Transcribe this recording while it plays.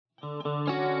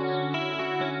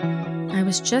I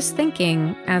was just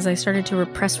thinking as I started to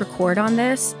press record on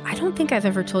this, I don't think I've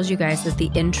ever told you guys that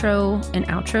the intro and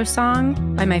outro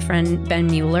song by my friend Ben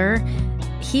Mueller,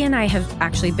 he and I have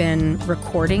actually been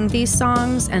recording these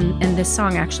songs, and this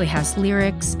song actually has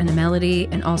lyrics and a melody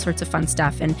and all sorts of fun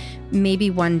stuff. And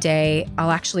maybe one day I'll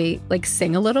actually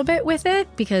sing a little bit with it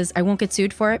because I won't get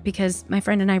sued for it because my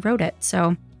friend and I wrote it.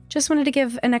 So just wanted to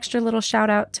give an extra little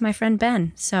shout out to my friend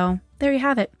Ben. So there you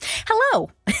have it. Hello.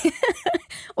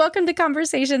 Welcome to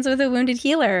Conversations with a Wounded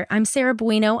Healer. I'm Sarah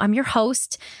Bueno. I'm your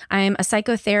host. I'm a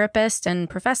psychotherapist and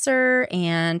professor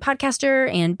and podcaster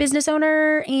and business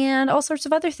owner and all sorts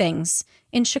of other things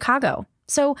in Chicago.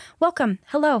 So welcome.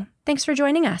 Hello. Thanks for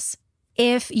joining us.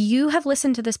 If you have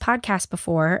listened to this podcast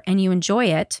before and you enjoy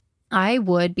it, I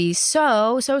would be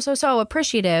so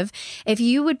appreciative if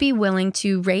you would be willing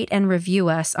to rate and review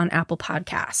us on Apple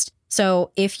Podcast.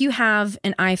 So if you have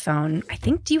an iPhone,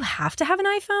 do you have to have an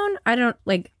iPhone? I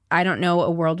don't know a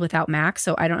world without Mac,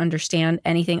 so I don't understand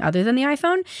anything other than the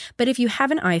iPhone. But if you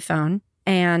have an iPhone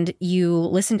and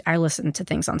I listen to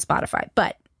things on Spotify,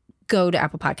 but go to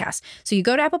Apple Podcasts. So you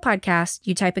go to Apple Podcasts,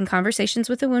 you type in Conversations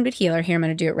with a Wounded Healer. Here, I'm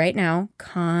going to do it right now.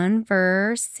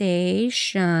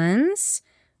 Conversations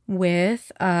with,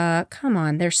 come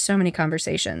on, there's so many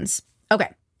conversations. Okay,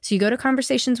 so you go to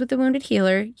Conversations with the Wounded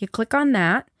Healer, you click on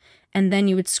that, and then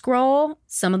you would scroll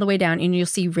some of the way down and you'll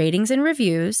see ratings and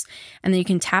reviews, and then you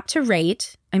can tap to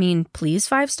rate. Please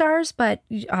 5 stars, but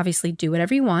obviously do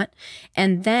whatever you want.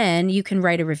 And then you can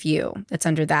write a review that's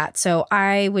under that. So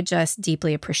I would just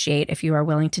deeply appreciate if you are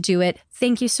willing to do it.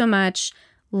 Thank you so much.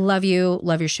 Love you.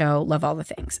 Love your show. Love all the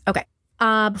things. Okay.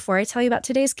 Before I tell you about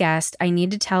today's guest, we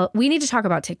need to talk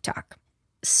about TikTok.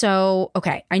 So,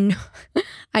 okay, I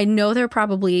know there are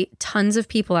probably tons of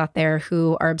people out there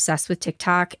who are obsessed with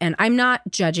TikTok, and I'm not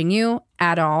judging you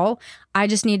at all. I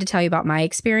just need to tell you about my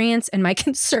experience and my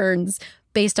concerns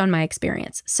based on my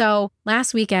experience. So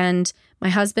last weekend, my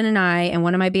husband and I and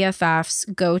one of my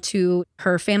BFFs go to,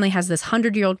 her family has this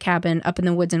 100-year-old cabin up in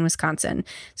the woods in Wisconsin.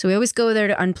 So we always go there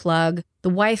to unplug. The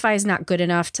Wi-Fi is not good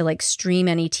enough to stream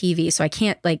any TV. So I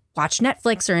can't watch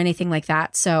Netflix or anything like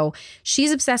that. So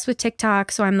she's obsessed with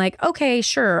TikTok. So I'm like, okay,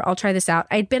 sure, I'll try this out.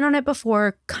 I'd been on it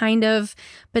before, kind of,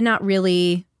 but not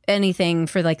really anything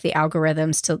for the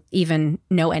algorithms to even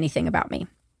know anything about me.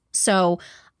 So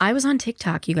I was on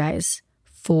TikTok, you guys,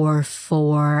 for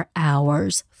 4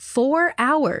 hours. 4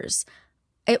 hours.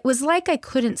 It was like I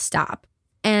couldn't stop.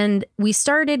 And we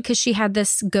started because she had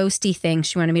this ghosty thing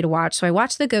she wanted me to watch. So I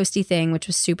watched the ghosty thing, which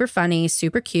was super funny,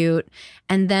 super cute.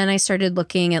 And then I started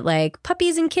looking at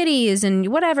puppies and kitties and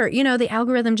whatever. The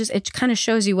algorithm it kind of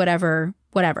shows you whatever.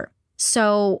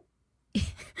 So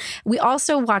we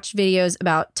also watched videos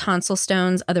about tonsil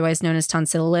stones, otherwise known as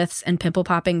tonsilloliths, and pimple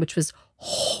popping, which was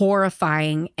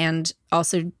horrifying and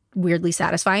also weirdly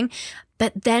satisfying.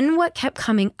 But then what kept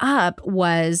coming up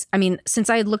was, since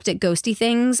I had looked at ghosty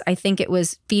things, I think it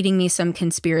was feeding me some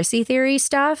conspiracy theory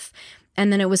stuff.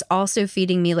 And then it was also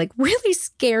feeding me really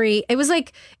scary, it was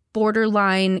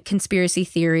borderline conspiracy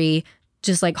theory,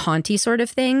 just haunty sort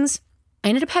of things. I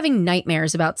ended up having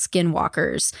nightmares about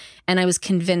skinwalkers, and I was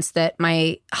convinced that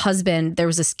there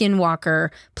was a skinwalker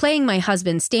playing my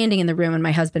husband standing in the room, and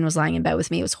my husband was lying in bed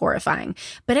with me. It was horrifying.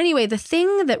 But anyway, the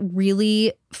thing that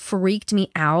really freaked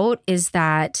me out is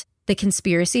that the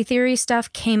conspiracy theory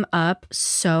stuff came up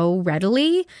so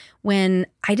readily when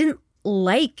I didn't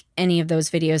like any of those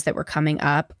videos that were coming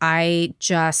up. I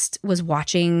just was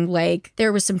watching,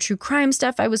 there was some true crime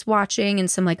stuff I was watching and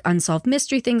some unsolved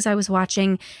mystery things I was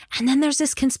watching. And then there's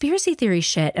this conspiracy theory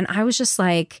shit. And I was just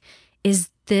is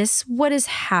this what is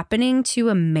happening to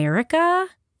America?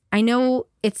 I know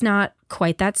it's not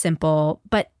quite that simple,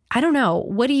 but I don't know.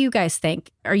 What do you guys think?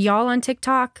 Are y'all on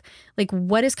TikTok?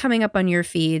 What is coming up on your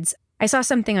feeds? I saw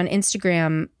something on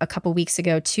Instagram a couple weeks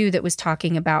ago, too, that was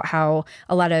talking about how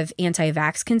a lot of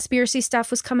anti-vax conspiracy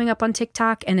stuff was coming up on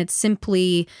TikTok. And it's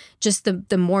simply just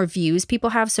the more views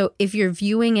people have. So if you're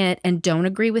viewing it and don't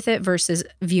agree with it versus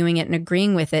viewing it and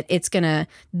agreeing with it,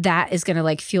 that is going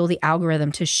to fuel the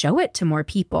algorithm to show it to more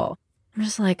people. I'm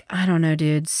just I don't know,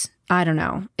 dudes. I don't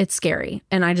know. It's scary.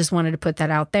 And I just wanted to put that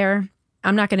out there.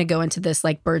 I'm not going to go into this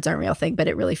birds aren't real thing, but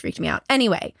it really freaked me out.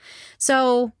 Anyway,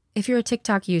 so if you're a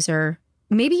TikTok user,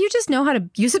 maybe you just know how to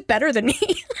use it better than me.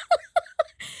 Because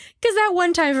that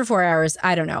one time for 4 hours,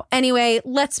 I don't know. Anyway,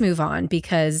 let's move on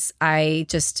because I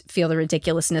just feel the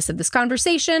ridiculousness of this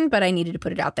conversation, but I needed to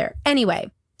put it out there.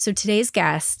 Anyway, so today's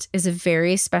guest is a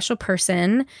very special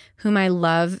person whom I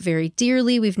love very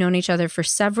dearly. We've known each other for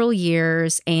several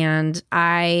years, and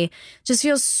I just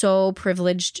feel so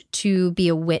privileged to be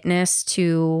a witness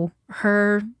to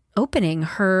her opening,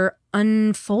 her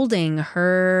unfolding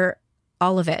her,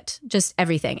 all of it, just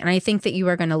everything. And I think that you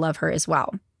are going to love her as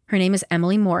well. Her name is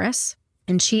Emily Morris,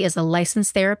 and she is a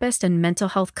licensed therapist and mental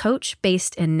health coach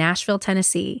based in Nashville,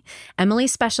 Tennessee. Emily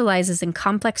specializes in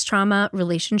complex trauma,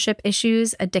 relationship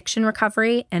issues, addiction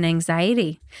recovery, and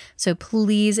anxiety. So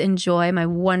please enjoy my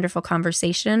wonderful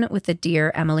conversation with the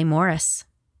dear Emily Morris.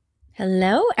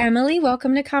 Hello, Emily.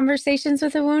 Welcome to Conversations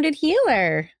with a Wounded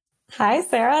Healer. Hi,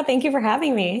 Sarah. Thank you for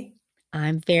having me.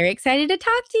 I'm very excited to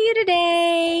talk to you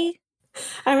today.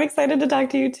 I'm excited to talk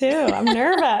to you too. I'm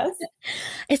nervous.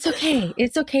 It's okay.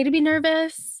 It's okay to be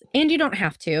nervous. And you don't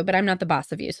have to, but I'm not the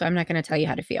boss of you, so I'm not going to tell you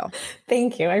how to feel.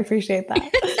 Thank you. I appreciate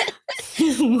that.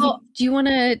 Well, do you want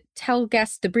to tell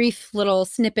guests the brief little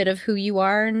snippet of who you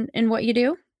are and what you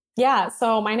do? Yeah.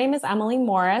 So my name is Emily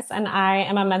Morris, and I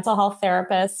am a mental health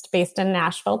therapist based in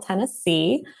Nashville,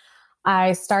 Tennessee.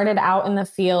 I started out in the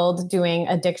field doing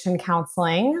addiction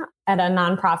counseling at a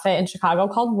nonprofit in Chicago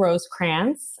called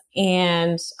Rosecrans,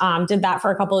 and did that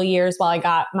for a couple of years while I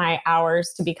got my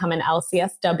hours to become an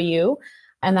LCSW.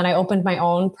 And then I opened my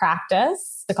own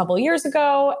practice a couple of years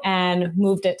ago and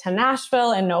moved it to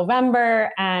Nashville in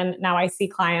November. And now I see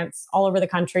clients all over the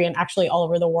country and actually all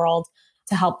over the world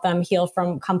to help them heal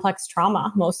from complex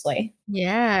trauma mostly.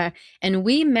 Yeah. And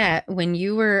we met when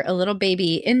you were a little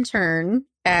baby intern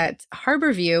at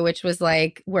Harborview, which was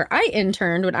like where I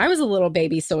interned when I was a little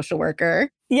baby social worker.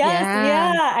 Yes,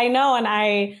 yeah, I know. And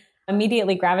I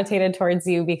immediately gravitated towards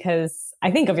you because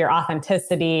I think of your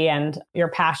authenticity and your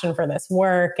passion for this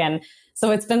work. And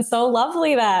so it's been so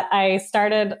lovely that I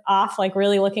started off like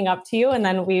really looking up to you. And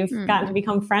then we've gotten to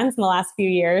become friends in the last few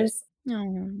years.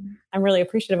 I'm really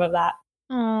appreciative of that.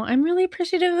 Oh, I'm really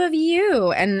appreciative of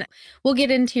you. And we'll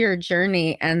get into your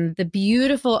journey and the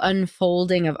beautiful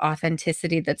unfolding of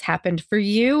authenticity that's happened for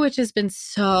you, which has been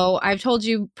so, I've told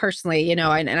you personally, and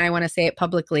I want to say it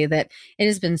publicly, that it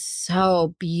has been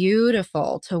so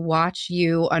beautiful to watch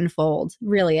you unfold.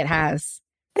 Really, it has.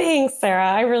 Thanks,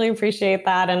 Sarah. I really appreciate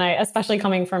that. And I, especially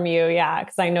coming from you. Yeah.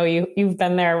 Cause I know you've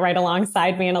been there right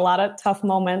alongside me in a lot of tough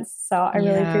moments. So I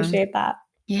really appreciate that.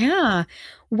 Yeah.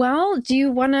 Well, do you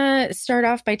want to start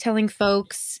off by telling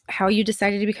folks how you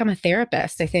decided to become a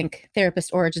therapist? I think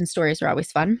therapist origin stories are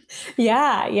always fun.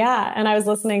 Yeah. And I was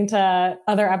listening to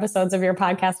other episodes of your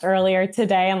podcast earlier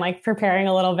today and like preparing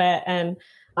a little bit. And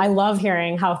I love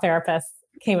hearing how therapists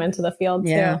came into the field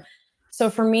too. So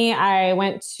for me, I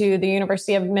went to the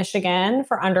University of Michigan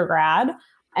for undergrad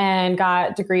and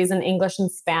got degrees in English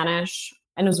and Spanish,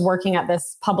 and was working at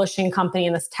this publishing company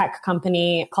and this tech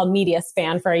company called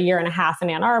Mediaspan for a year and a half in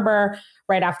Ann Arbor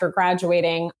right after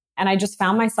graduating. And I just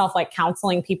found myself like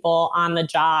counseling people on the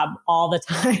job all the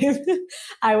time.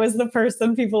 I was the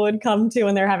person people would come to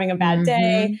when they're having a bad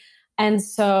day. And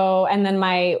then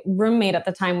my roommate at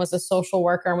the time was a social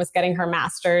worker and was getting her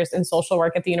master's in social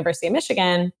work at the University of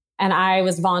Michigan. And I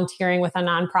was volunteering with a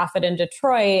nonprofit in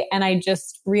Detroit. And I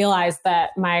just realized that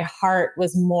my heart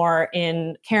was more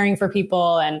in caring for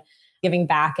people and giving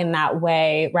back in that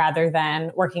way rather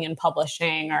than working in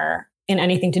publishing or in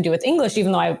anything to do with English,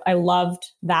 even though I loved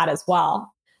that as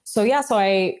well. So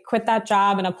I quit that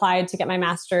job and applied to get my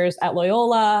master's at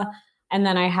Loyola. And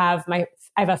then I have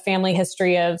a family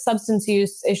history of substance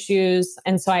use issues.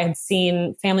 And so I had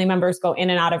seen family members go in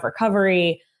and out of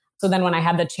recovery. So then when I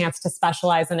had the chance to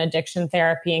specialize in addiction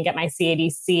therapy and get my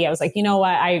CADC, I was like, you know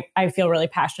what, I feel really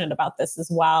passionate about this as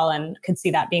well and could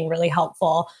see that being really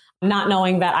helpful. Not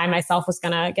knowing that I myself was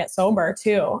going to get sober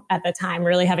too at the time,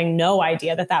 really having no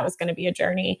idea that was going to be a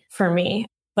journey for me.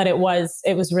 But it was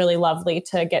really lovely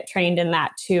to get trained in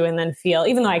that too. And then feel,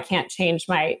 even though I can't change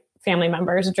my family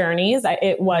members' journeys,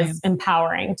 it was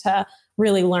empowering to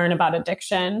really learn about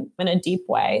addiction in a deep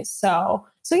way. So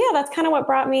yeah, that's kind of what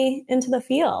brought me into the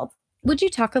field. Would you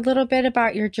talk a little bit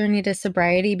about your journey to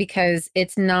sobriety? Because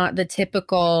it's not the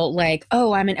typical like,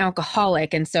 oh, I'm an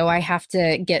alcoholic and so I have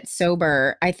to get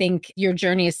sober. I think your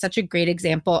journey is such a great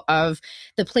example of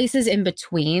the places in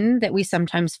between that we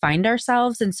sometimes find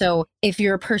ourselves. And so if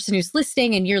you're a person who's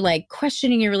listening and you're like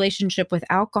questioning your relationship with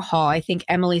alcohol, I think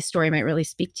Emily's story might really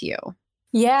speak to you.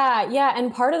 Yeah.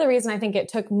 And part of the reason I think it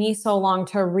took me so long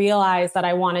to realize that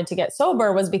I wanted to get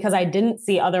sober was because I didn't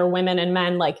see other women and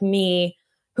men like me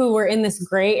who were in this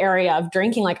gray area of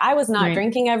drinking. Like I was not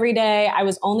drinking every day. I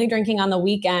was only drinking on the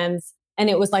weekends. And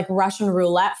it was like Russian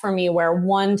roulette for me, where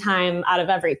one time out of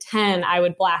every 10, I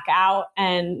would black out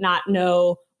and not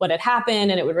know what had happened.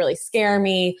 And it would really scare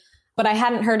me. But I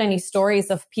hadn't heard any stories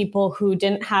of people who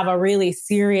didn't have a really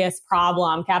serious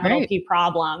problem, capital P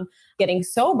problem, getting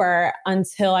sober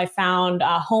until I found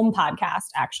a Home podcast,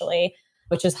 actually,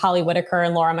 which is Holly Whitaker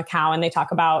and Laura McCowan. They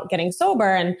talk about getting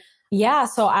sober. And Yeah.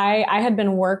 So I had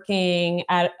been working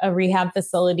at a rehab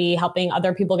facility, helping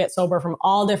other people get sober from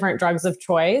all different drugs of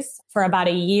choice for about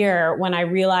a year when I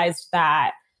realized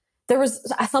that there was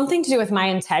something to do with my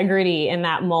integrity in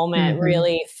that moment,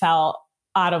 really felt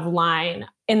out of line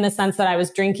in the sense that I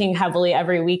was drinking heavily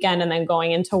every weekend and then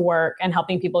going into work and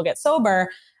helping people get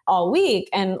sober all week.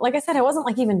 And like I said, I wasn't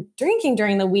like even drinking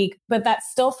during the week, but that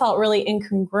still felt really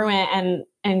incongruent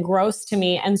and gross to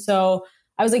me. And so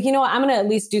I was like, you know what, I'm going to at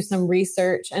least do some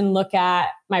research and look at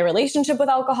my relationship with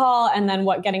alcohol and then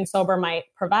what getting sober might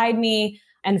provide me,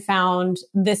 and found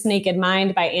This Naked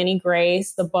Mind by Annie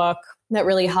Grace, the book that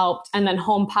really helped, and then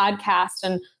Home Podcast,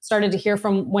 and started to hear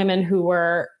from women who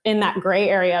were in that gray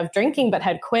area of drinking, but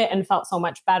had quit and felt so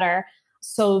much better.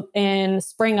 So in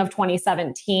spring of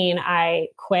 2017, I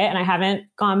quit and I haven't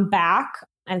gone back.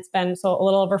 And it's been a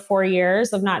little over 4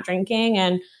 years of not drinking.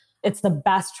 And it's the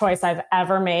best choice I've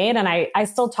ever made. And I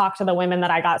still talk to the women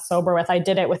that I got sober with. I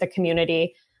did it with a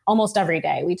community almost every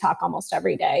day. We talk almost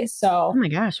every day. So oh my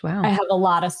gosh, wow. I have a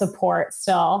lot of support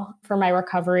still for my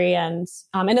recovery. And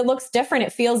it looks different.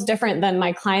 It feels different than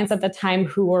my clients at the time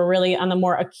who were really on the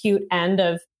more acute end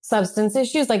of substance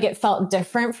issues. Like it felt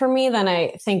different for me than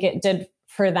I think it did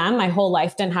for them. My whole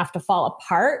life didn't have to fall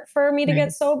apart for me to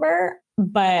get sober,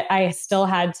 but I still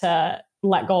had to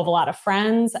let go of a lot of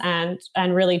friends and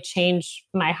really change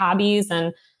my hobbies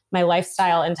and my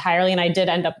lifestyle entirely. And I did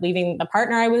end up leaving the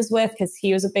partner I was with because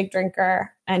he was a big drinker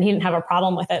and he didn't have a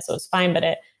problem with it. So it was fine,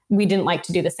 but we didn't like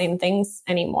to do the same things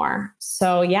anymore.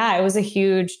 So yeah, it was a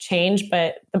huge change,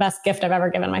 but the best gift I've ever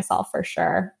given myself for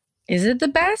sure. Is it the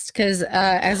best? Because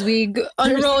as we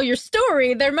unroll your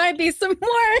story, there might be some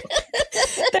more.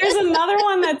 There's another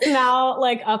one that's now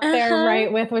like up there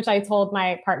right with, which I told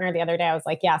my partner the other day. I was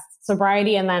like, yes,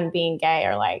 sobriety and then being gay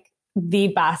are like the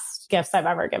best gifts I've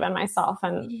ever given myself.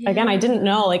 And again, I didn't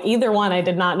know, like either one, I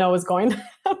did not know was going to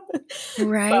happen.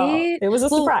 Right. So it was a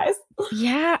surprise.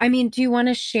 Yeah. I mean, do you want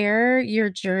to share your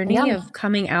journey of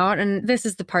coming out? And this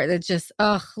is the part that just,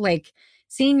 like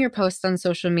seeing your posts on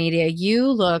social media, you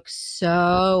look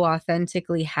so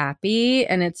authentically happy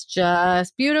and it's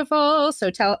just beautiful. So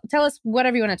tell us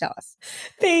whatever you want to tell us.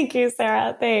 Thank you,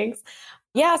 Sarah. Thanks.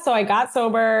 Yeah. So I got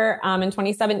sober in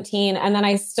 2017 and then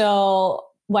I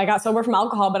got sober from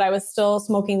alcohol, but I was still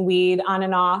smoking weed on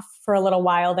and off for a little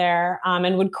while there,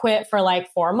 and would quit for like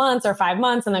 4 months or 5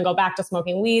 months and then go back to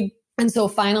smoking weed. And so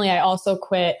finally, I also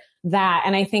quit that.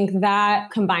 And I think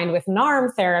that combined with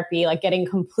NARM therapy, like getting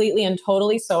completely and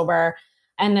totally sober,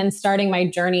 and then starting my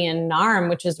journey in NARM,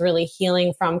 which is really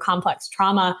healing from complex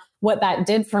trauma, what that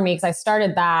did for me, because I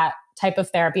started that type of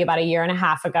therapy about 1.5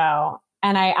 years ago.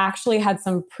 And I actually had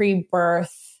some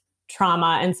pre-birth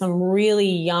trauma and some really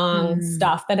young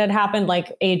stuff that had happened,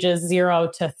 like ages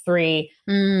 0 to 3,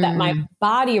 that my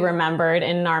body remembered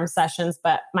in NARM sessions,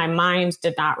 but my mind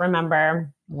did not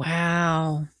remember.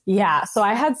 Wow. Yeah. So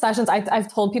I had sessions.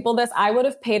 I've told people this. I would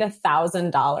have paid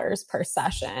 $1,000 per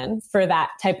session for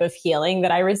that type of healing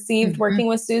that I received working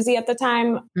with Susie at the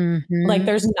time. Like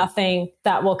there's nothing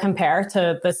that will compare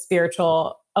to the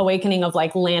spiritual awakening of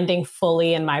like landing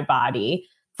fully in my body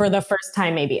for the first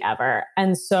time, maybe ever.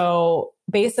 And so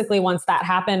basically once that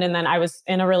happened, and then I was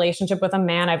in a relationship with a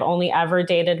man, I've only ever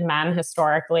dated men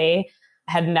historically,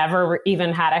 had never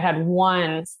even I had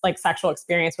one like sexual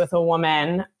experience with a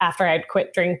woman after I'd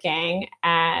quit drinking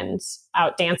and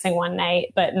out dancing one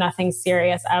night, but nothing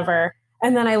serious ever.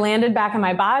 And then I landed back in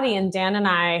my body, and Dan and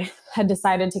I had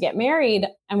decided to get married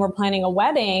and we're planning a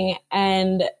wedding.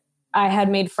 And I had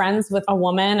made friends with a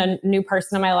woman, a new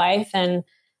person in my life. And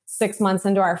 6 months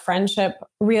into our friendship,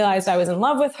 realized I was in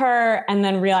love with her, and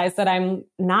then realized that I'm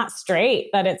not straight,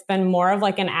 that it's been more of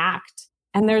like an act.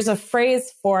 And there's a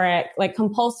phrase for it, like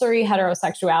compulsory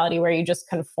heterosexuality, where you just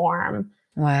conform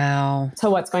to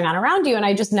what's going on around you. And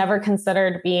I just never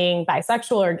considered being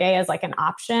bisexual or gay as like an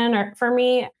option for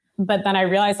me. But then I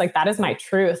realized like that is my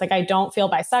truth. Like I don't feel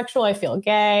bisexual, I feel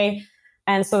gay.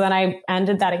 And so then I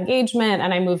ended that engagement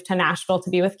and I moved to Nashville to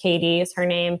be with Katie, is her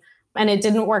name. And it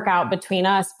didn't work out between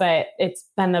us, but it's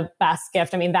been the best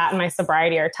gift. I mean, that and my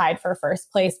sobriety are tied for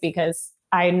first place, because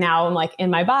I now am like in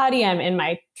my body, I'm in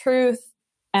my truth.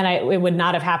 And it would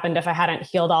not have happened if I hadn't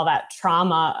healed all that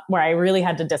trauma, where I really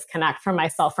had to disconnect from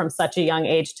myself from such a young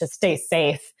age to stay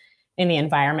safe in the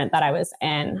environment that I was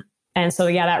in. And so,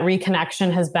 yeah, that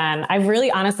reconnection has been, I've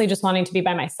really honestly just wanting to be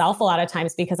by myself a lot of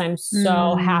times, because I'm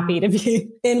so happy to be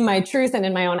in my truth and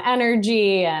in my own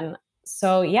energy. And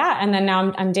so, yeah. And then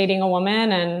now I'm dating a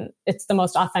woman, and it's the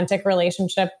most authentic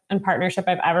relationship and partnership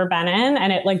I've ever been in.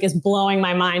 And it like is blowing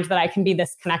my mind that I can be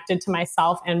this connected to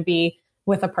myself and be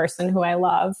with a person who I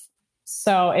love.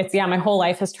 So it's, my whole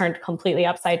life has turned completely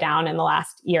upside down in the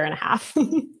last year and a half.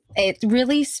 It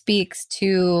really speaks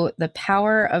to the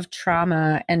power of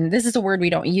trauma. And this is a word we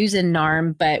don't use in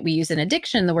NARM, but we use in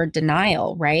addiction, the word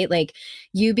denial, right? Like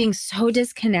you being so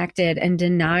disconnected and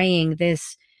denying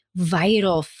this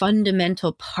vital,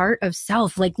 fundamental part of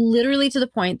self, like literally to the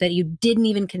point that you didn't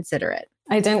even consider it.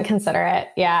 I didn't consider it.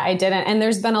 Yeah, I didn't. And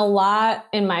there's been a lot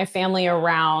in my family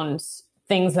around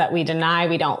things that we deny,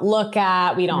 we don't look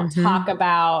at, we don't talk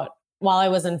about. While I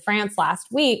was in France last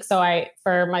week, for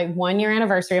my 1-year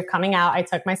anniversary of coming out, I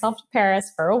took myself to Paris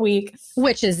for a week.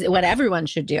 Which is what everyone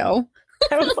should do.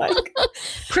 I was like,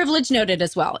 privilege noted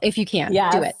as well. If you can,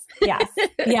 do it. Yes.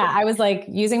 Yeah. I was like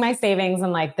using my savings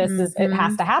and like, it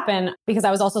has to happen, because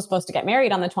I was also supposed to get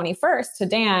married on the 21st to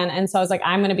Dan. And so I was like,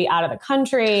 I'm going to be out of the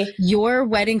country. Your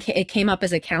wedding, it came up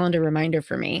as a calendar reminder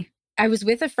for me. I was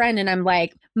with a friend and I'm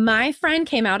like, my friend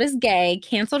came out as gay,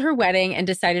 canceled her wedding and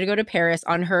decided to go to Paris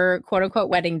on her quote unquote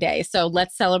wedding day. So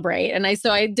let's celebrate. And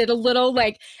I did a little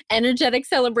like energetic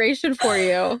celebration for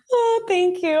you. Oh,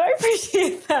 thank you. I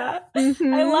appreciate that.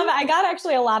 I love it. I got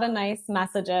actually a lot of nice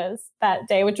messages that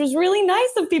day, which was really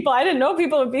nice of people. I didn't know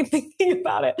people would be thinking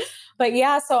about it. But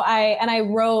yeah, so I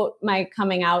wrote my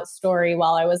coming out story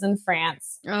while I was in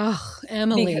France. Oh,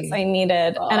 Emily. Because I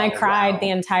needed, and I cried the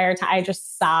entire time. I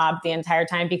just sobbed the entire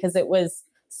time because it was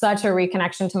such a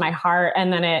reconnection to my heart.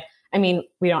 And then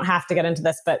we don't have to get into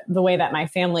this, but the way that my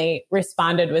family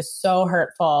responded was so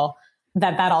hurtful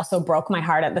that also broke my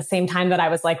heart at the same time that I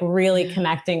was like really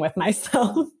connecting with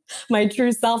myself, my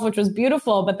true self, which was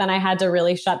beautiful. But then I had to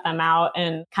really shut them out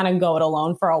and kind of go it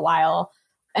alone for a while.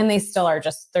 And they still are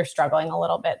they're struggling a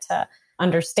little bit to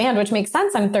understand, which makes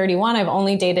sense. I'm 31. I've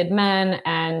only dated men,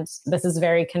 and this is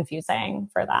very confusing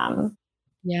for them.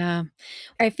 Yeah.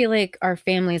 I feel like our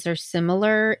families are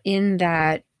similar in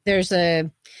that there's at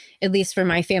least for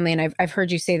my family, and I've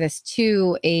heard you say this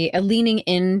too, a leaning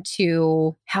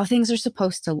into how things are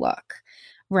supposed to look,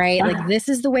 right? Yeah. Like this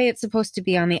is the way it's supposed to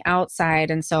be on the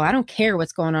outside. And so I don't care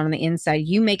what's going on the inside.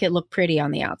 You make it look pretty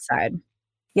on the outside.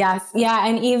 Yes. Yeah.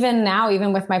 And even now,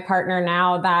 even with my partner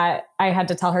now, that I had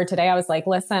to tell her today, I was like,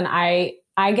 listen, I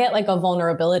get like a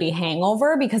vulnerability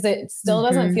hangover because it still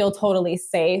doesn't feel totally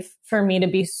safe for me to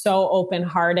be so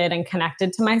open-hearted and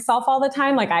connected to myself all the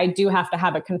time. Like I do have to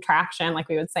have a contraction, like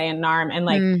we would say in NARM, and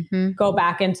like go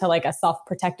back into like a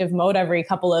self-protective mode every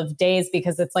couple of days,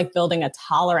 because it's like building a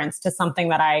tolerance to something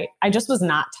that I just was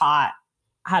not taught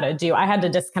how to do. I had to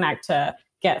disconnect to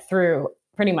get through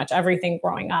pretty much everything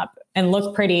growing up and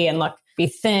look pretty and be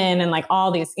thin and like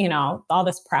all these, all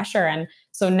this pressure. And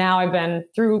so now I've been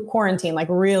through quarantine, like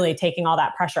really taking all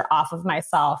that pressure off of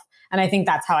myself. And I think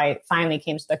that's how I finally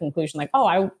came to the conclusion, like,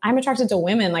 oh, I'm attracted to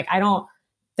women. Like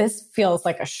this feels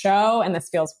like a show and this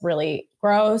feels really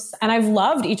gross. And I've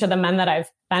loved each of the men that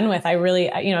I've been with. I really,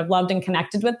 I've loved and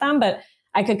connected with them, but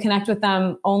I could connect with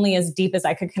them only as deep as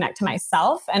I could connect to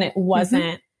myself. And it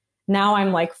wasn't, now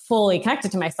I'm like fully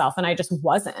connected to myself, and I just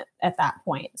wasn't at that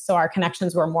point. So our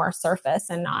connections were more surface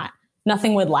and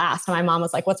nothing would last. And my mom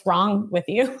was like, what's wrong with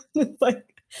you? It's like,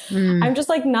 I'm just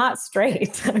like not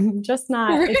straight. I'm just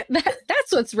not.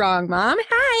 That's what's wrong, Mom.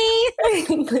 Hi.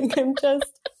 Like, I'm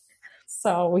just.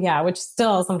 So yeah, which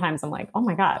still sometimes I'm like, oh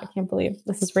my God, I can't believe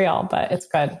this is real, but it's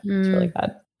good. It's really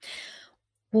good.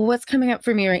 Well, what's coming up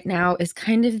for me right now is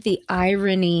kind of the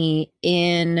irony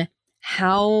in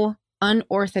how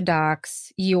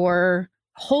unorthodox your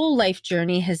whole life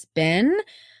journey has been,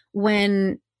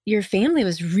 when your family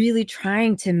was really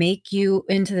trying to make you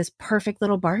into this perfect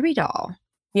little Barbie doll.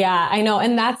 Yeah, I know.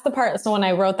 And that's the part. So when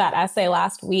I wrote that essay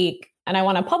last week, and I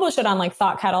want to publish it on like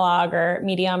Thought Catalog or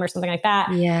Medium or something like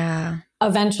that. Yeah.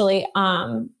 Eventually,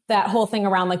 that whole thing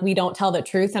around like, we don't tell the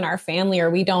truth in our family, or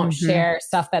we don't share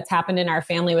stuff that's happened in our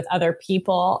family with other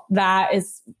people. That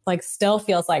is like, still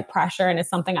feels like pressure, and is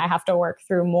something I have to work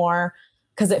through more,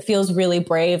 because it feels really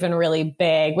brave and really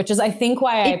big, which is, I think,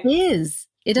 why it is.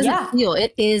 It doesn't feel,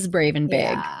 it is brave and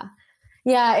big.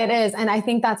 Yeah, it is. And I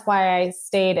think that's why I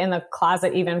stayed in the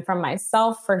closet even from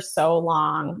myself for so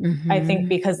long. I think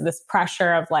because of this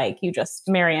pressure of like, you just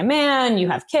marry a man, you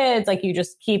have kids, like you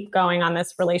just keep going on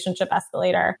this relationship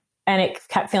escalator. And it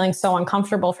kept feeling so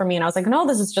uncomfortable for me. And I was like, no,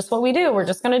 this is just what we do. We're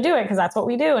just going to do it because that's what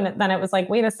we do. And then it was like,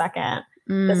 wait a second,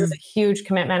 this is a huge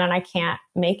commitment and I can't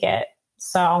make it.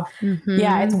 So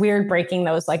yeah, it's weird breaking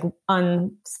those like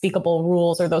unspeakable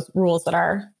rules, or those rules that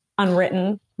are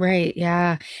unwritten. Right.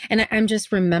 Yeah. And I'm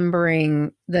just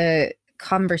remembering the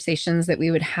conversations that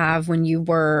we would have when you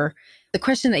were, the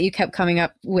question that you kept coming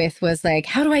up with was like,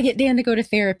 how do I get Dan to go to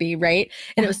therapy? Right.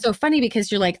 And it was so funny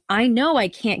because you're like, I know I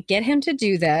can't get him to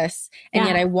do this. And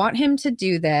yet I want him to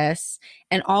do this,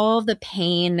 and all of the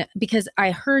pain, because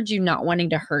I heard you not wanting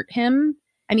to hurt him.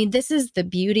 I mean, this is the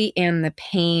beauty and the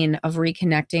pain of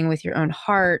reconnecting with your own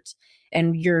heart.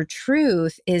 And your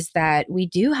truth is that we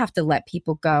do have to let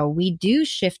people go. We do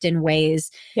shift in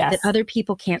ways that other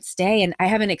people can't stay. And I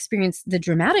haven't experienced the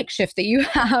dramatic shift that you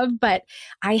have, but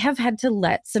I have had to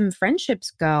let some friendships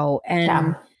go.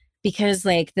 And because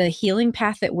like the healing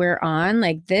path that we're on,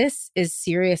 like this is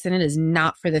serious and it is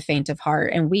not for the faint of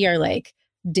heart. And we are like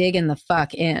digging the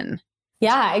fuck in.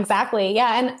 Yeah, exactly.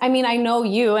 Yeah. And I mean, I know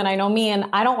you and I know me, and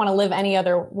I don't want to live any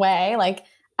other way. Like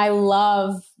I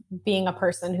love being a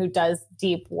person who does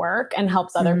deep work and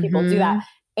helps other people do that.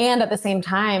 And at the same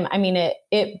time, I mean,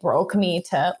 it broke me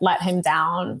to let him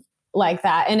down like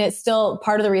that. And it's still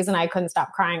part of the reason I couldn't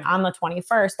stop crying on the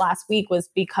 21st last week was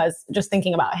because just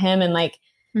thinking about him and like,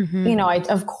 you know, I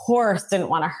of course didn't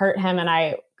want to hurt him. And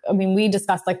I mean, we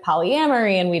discussed like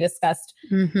polyamory and we discussed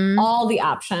all the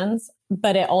options,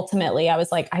 but it ultimately, I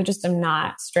was like, I just am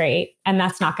not straight and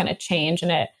that's not going to change.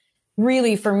 And it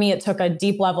really, for me, it took a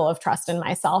deep level of trust in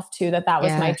myself too, that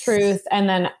was my truth. And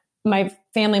then my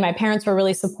family, my parents were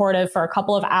really supportive for a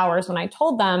couple of hours when I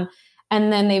told them.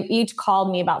 And then they each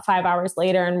called me about 5 hours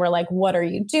later and were like, what are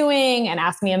you doing? And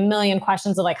asked me a million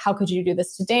questions of like, how could you do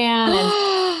this to Dan?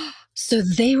 And so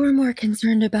they were more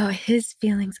concerned about his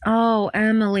feelings. Oh,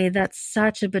 Emily, that's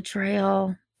such a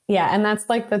betrayal. Yeah. And that's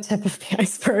like the tip of the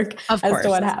iceberg as to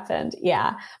what happened.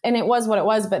 Yeah. And it was what it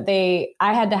was, but I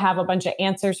had to have a bunch of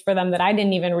answers for them that I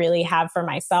didn't even really have for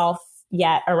myself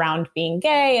yet around being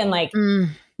gay and like,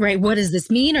 right. What does this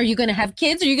mean? Are you going to have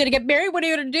kids? Are you going to get married? What are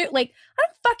you going to do? Like, I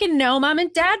don't fucking know, Mom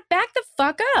and Dad, back the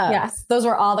fuck up. Yes. Those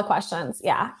were all the questions.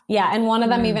 Yeah. Yeah. And one of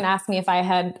them even asked me if I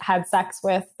had had sex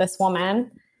with this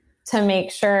woman to make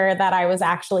sure that I was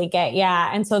actually gay. Yeah.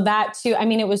 And so that too, I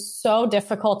mean, it was so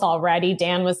difficult already.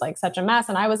 Dan was like such a mess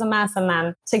and I was a mess. And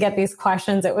then to get these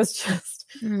questions, it was just,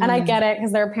 and I get it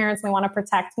because they're parents and they want to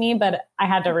protect me, but I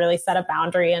had to really set a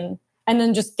boundary and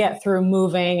then just get through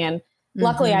moving. And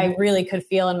luckily I really could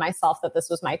feel in myself that this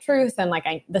was my truth. And like,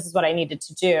 this is what I needed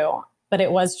to do, but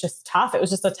it was just tough. It was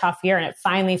just a tough year and it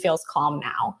finally feels calm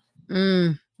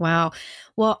now. Wow.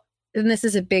 Well, and this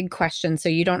is a big question, so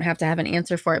you don't have to have an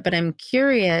answer for it, but I'm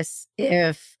curious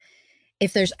if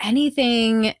there's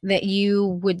anything that you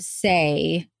would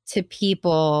say to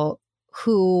people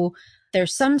who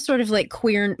there's some sort of like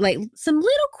queer, like some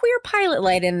little queer pilot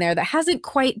light in there that hasn't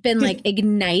quite been like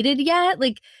ignited yet.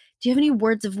 Like, do you have any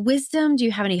words of wisdom? Do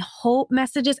you have any hope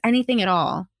messages, anything at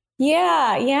all?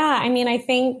 Yeah. Yeah. I mean, I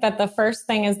think that the first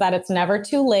thing is that it's never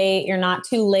too late. You're not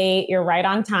too late. You're right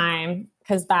on time,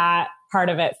 because that part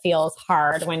of it feels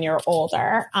hard when you're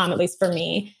older, at least for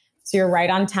me. So you're right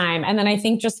on time. And then I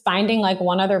think just finding like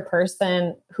one other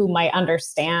person who might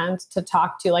understand to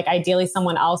talk to, like ideally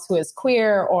someone else who is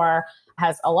queer or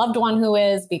has a loved one who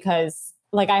is, because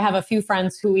like I have a few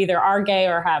friends who either are gay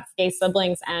or have gay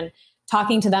siblings, and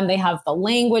talking to them, they have the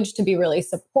language to be really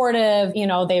supportive. You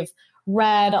know, they've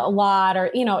read a lot,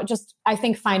 or, you know, just, I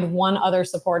think find one other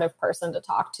supportive person to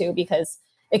talk to, because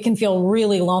it can feel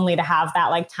really lonely to have that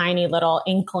like tiny little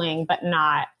inkling, but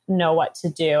not know what to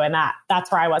do. And that's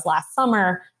where I was last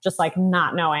summer, just like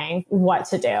not knowing what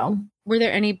to do. Were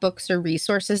there any books or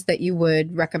resources that you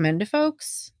would recommend to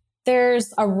folks?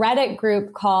 There's a Reddit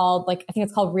group called, like, I think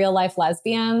it's called Real Life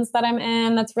Lesbians that I'm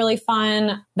in. That's really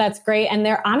fun. That's great. And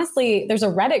there's a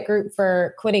Reddit group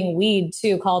for quitting weed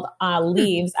too called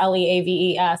Leaves,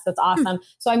 Leaves. That's awesome.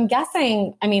 So I'm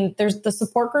guessing, I mean, there's the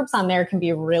support groups on there can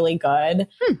be really good.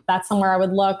 That's somewhere I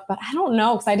would look, but I don't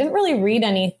know, because I didn't really read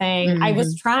anything. I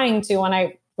was trying to, when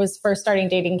I was first starting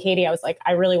dating Katie, I was like,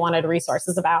 I really wanted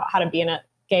resources about how to be in a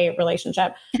gay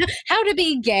relationship. How to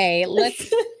be gay.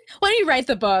 Why don't you write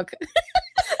the book?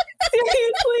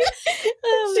 Seriously?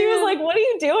 She was like, what are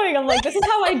you doing? I'm like, this is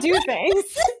how I do things.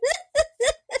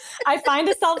 I find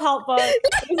a self-help book.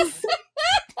 What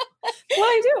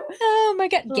I do. Oh my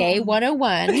God. Gay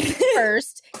 101.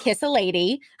 First, kiss a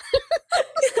lady.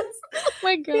 Yes. Oh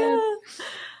my God. Yeah.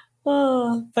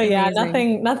 Oh, but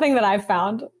amazing. Yeah, nothing that I've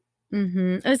found.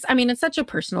 It's such a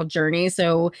personal journey.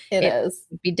 So it is.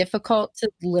 It'd be difficult to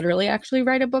literally actually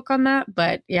write a book on that.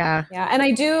 But yeah. Yeah. And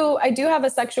I do have a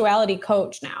sexuality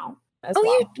coach now as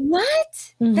well.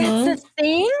 What? That's a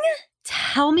thing?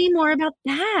 Tell me more about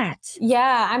that.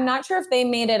 Yeah. I'm not sure if they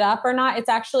made it up or not. It's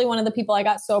actually one of the people I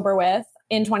got sober with.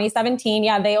 in 2017.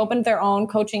 Yeah, they opened their own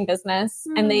coaching business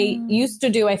and they used to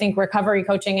do, I think, recovery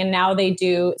coaching, and now they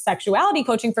do sexuality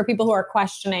coaching for people who are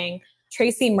questioning.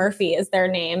 Tracy Murphy is their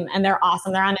name, and they're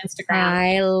awesome. They're on Instagram.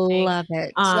 I love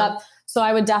it. So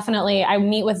I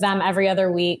meet with them every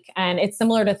other week, and it's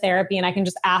similar to therapy, and I can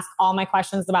just ask all my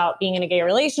questions about being in a gay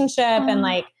relationship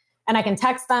and I can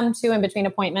text them too in between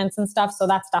appointments and stuff. So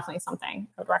that's definitely something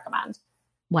I would recommend.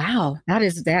 Wow.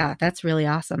 That's really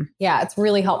awesome. Yeah. It's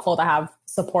really helpful to have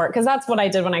support, because that's what I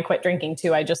did when I quit drinking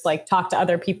too. I just talked to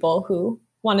other people who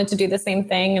wanted to do the same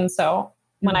thing. And so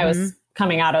when I was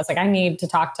coming out, I was like, I need to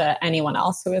talk to anyone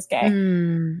else who is gay.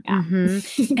 And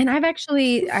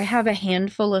I have a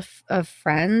handful of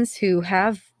friends who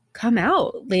have come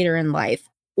out later in life,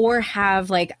 or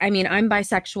have I'm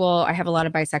bisexual. I have a lot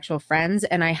of bisexual friends,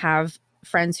 and I have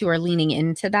friends who are leaning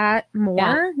into that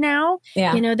more now.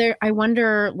 Yeah. I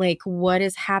wonder what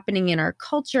is happening in our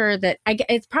culture that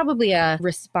it's probably a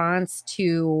response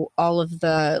to all of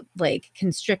the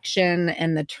constriction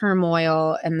and the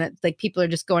turmoil, and that people are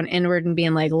just going inward and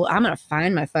being like, well, I'm going to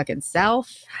find my fucking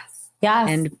self. Yes.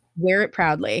 And wear it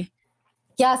proudly.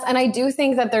 Yes. And I do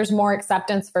think that there's more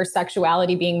acceptance for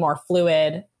sexuality being more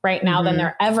fluid right now than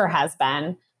there ever has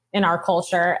been in our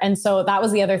culture. And so that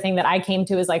was the other thing that I came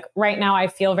to, is right now I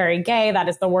feel very gay. That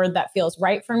is the word that feels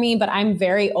right for me, but I'm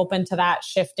very open to that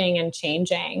shifting and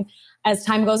changing as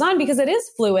time goes on, because it is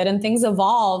fluid and things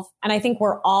evolve. And I think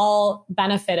we're all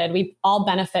benefited. We all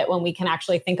benefit when we can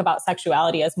actually think about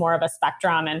sexuality as more of a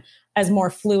spectrum and as more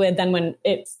fluid than when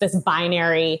it's this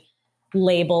binary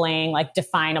labeling,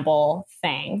 definable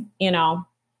thing,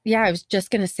 Yeah, I was just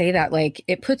going to say that,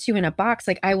 it puts you in a box.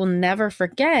 I will never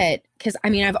forget, because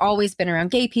I've always been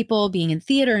around gay people, being in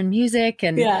theater and music,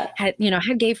 and had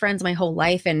gay friends my whole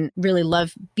life, and really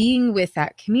loved being with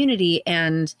that community.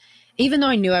 And even though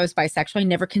I knew I was bisexual, I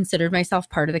never considered myself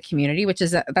part of the community,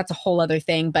 that's a whole other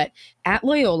thing. But at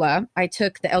Loyola, I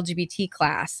took the LGBT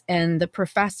class, and the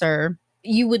professor,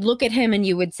 you would look at him and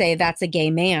you would say, that's a gay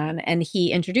man. And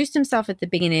he introduced himself at the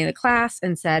beginning of the class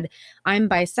and said, I'm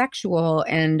bisexual.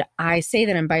 And I say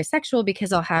that I'm bisexual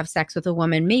because I'll have sex with a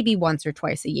woman maybe once or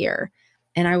twice a year.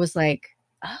 And I was like,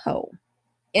 oh.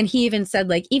 And he even said,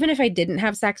 even if I didn't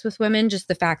have sex with women, just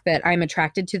the fact that I'm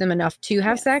attracted to them enough to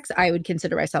have sex, I would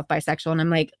consider myself bisexual. And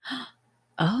I'm like,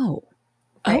 oh.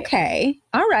 Okay.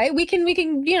 All right. We can,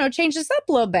 change this up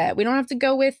a little bit. We don't have to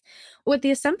go with what the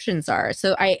assumptions are.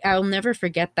 So I'll never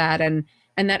forget that. And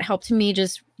that helped me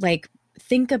just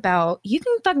think about, you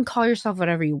can fucking call yourself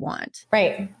whatever you want.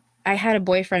 Right. I had a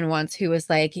boyfriend once who was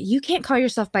like, you can't call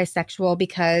yourself bisexual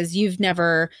because you've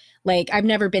never, I've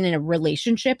never been in a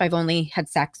relationship. I've only had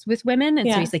sex with women.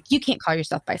 And so he's like, you can't call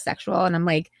yourself bisexual. And I'm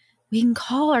like, we can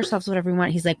call ourselves whatever we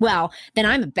want. He's like, well, then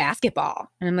I'm a basketball.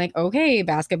 And I'm like, okay,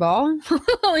 basketball.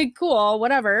 Cool,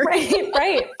 whatever.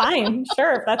 Right. Fine.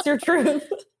 Sure. If that's your truth.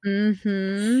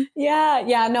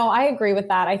 Yeah. No, I agree with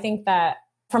that. I think that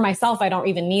for myself, I don't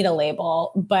even need a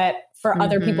label, but for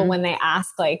other people, when they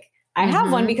ask, I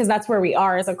have one because that's where we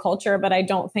are as a culture, but I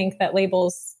don't think that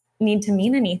labels need to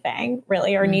mean anything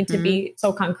really, or need to be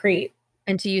so concrete.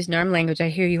 And to use norm language, I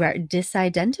hear you are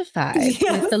disidentified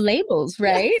with the labels,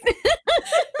 right?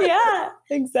 Yeah,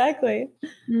 exactly.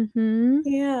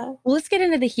 Yeah. Well, let's get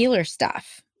into the healer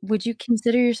stuff. Would you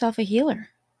consider yourself a healer?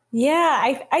 Yeah,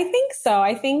 I think so.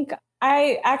 I think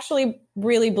I actually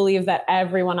really believe that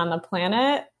everyone on the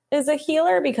planet is a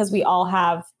healer, because we all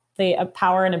have the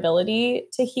power and ability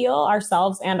to heal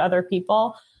ourselves and other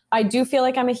people. I do feel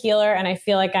like I'm a healer, and I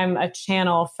feel like I'm a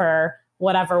channel for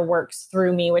whatever works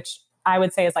through me, which I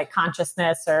would say is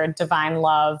consciousness or divine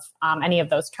love. Any of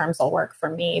those terms will work for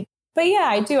me. But yeah,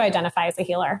 I do identify as a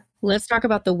healer. Let's talk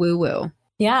about the woo-woo.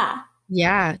 Yeah.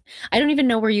 I don't even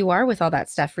know where you are with all that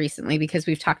stuff recently, because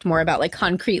we've talked more about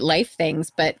concrete life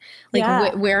things, but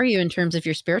where are you in terms of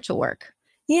your spiritual work?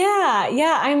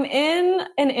 Yeah. I'm in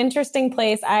an interesting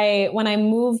place. When I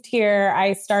moved here,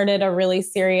 I started a really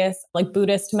serious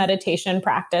Buddhist meditation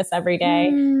practice every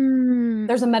day.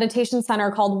 There's a meditation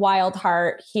center called Wild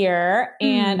Heart here.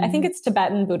 And I think it's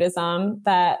Tibetan Buddhism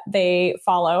that they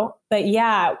follow. But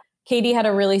yeah, Katie had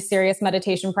a really serious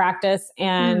meditation practice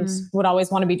and would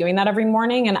always want to be doing that every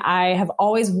morning. And I have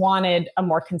always wanted a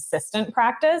more consistent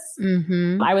practice.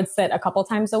 I would sit a couple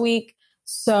times a week.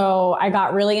 So I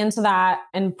got really into that,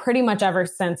 and pretty much ever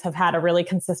since have had a really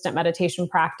consistent meditation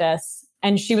practice.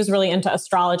 And she was really into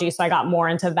astrology. So I got more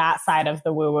into that side of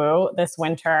the woo-woo this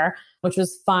winter, which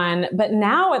was fun. But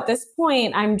now at this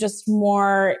point, I'm just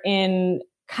more in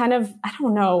kind of, I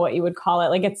don't know what you would call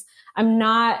it. I'm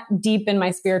not deep in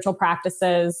my spiritual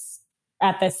practices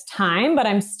at this time, but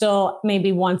I'm still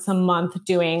maybe once a month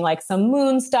doing like some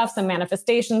moon stuff, some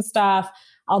manifestation stuff.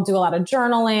 I'll do a lot of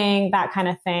journaling, that kind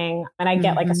of thing. And I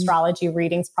get like astrology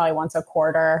readings probably once a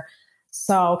quarter.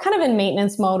 So kind of in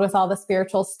maintenance mode with all the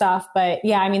spiritual stuff. But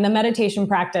yeah, I mean, the meditation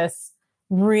practice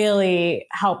really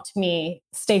helped me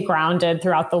stay grounded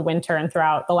throughout the winter and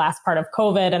throughout the last part of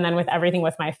COVID. And then with everything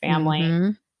with my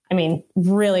family, I mean,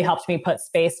 really helped me put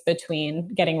space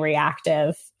between getting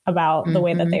reactive about the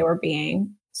way that they were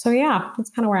being. So yeah, that's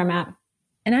kind of where I'm at.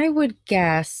 And I would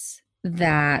guess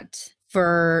that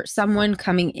for someone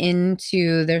coming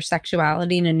into their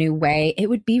sexuality in a new way, it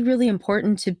would be really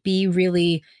important to be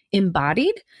really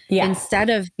embodied instead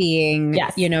of being,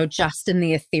 you know, just in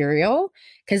the ethereal,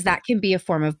 because that can be a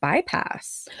form of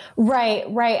bypass. Right.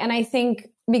 And I think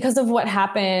because of what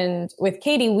happened with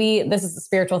Katie, this is a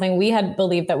spiritual thing. We had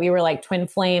believed that we were like twin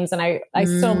flames. And I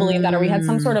still believe that, or we had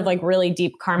some sort of like really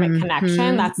deep karmic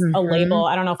connection. That's a label.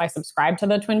 I don't know if I subscribe to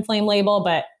the twin flame label,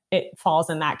 but it falls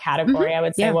in that category. I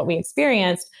would say what we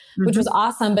experienced, which was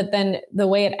awesome. But then the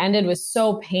way it ended was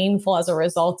so painful as a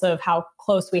result of how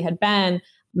close we had been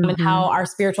and how our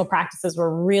spiritual practices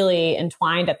were really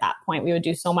entwined at that point. We would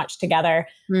do so much together.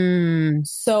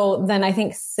 So then I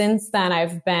think since then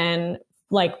I've been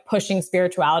like pushing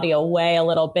spirituality away a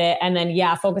little bit. And then,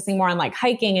 focusing more on like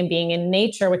hiking and being in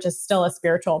nature, which is still a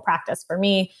spiritual practice for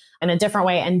me in a different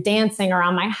way, and dancing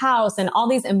around my house and all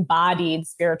these embodied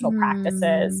spiritual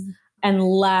practices, and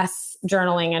less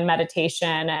journaling and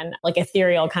meditation and like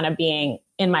ethereal kind of being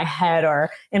in my head or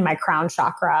in my crown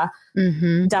chakra.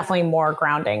 Definitely more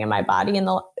grounding in my body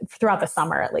throughout the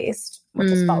summer, at least, which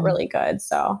has felt really good.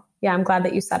 So yeah, I'm glad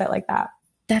that you said it like that.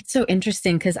 That's so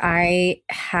interesting, because I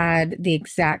had the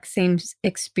exact same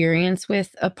experience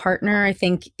with a partner. I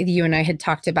think you and I had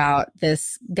talked about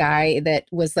this guy that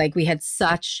was like, we had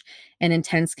such an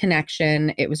intense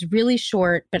connection. It was really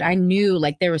short, but I knew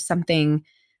like there was something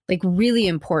like really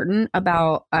important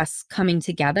about us coming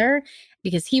together,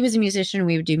 because he was a musician.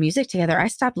 We would do music together. I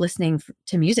stopped listening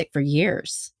to music for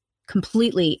years.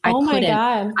 Completely. Oh my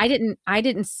God. I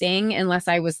didn't sing unless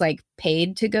I was like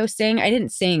paid to go sing. I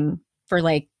didn't sing for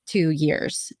like 2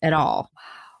 years at all.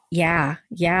 Wow.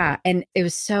 Yeah. And it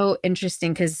was so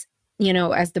interesting because, you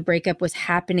know, as the breakup was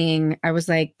happening, I was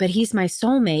like, but he's my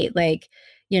soulmate. Like,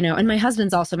 you know, and my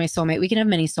husband's also my soulmate. We can have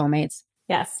many soulmates.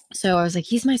 Yes. So I was like,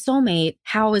 he's my soulmate.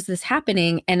 How is this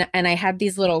happening? And I had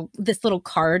this little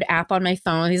card app on my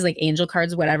phone, these like angel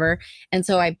cards, whatever. And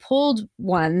so I pulled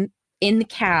one in the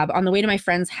cab on the way to my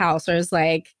friend's house. I was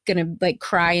like gonna like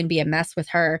cry and be a mess with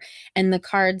her. And the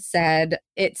card said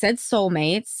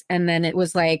soulmates. And then it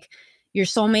was like, your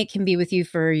soulmate can be with you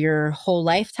for your whole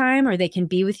lifetime, or they can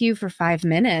be with you for 5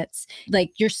 minutes.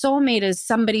 Like your soulmate is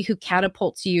somebody who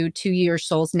catapults you to your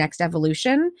soul's next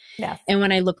evolution. Yes. And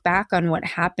when I look back on what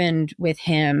happened with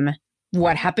him,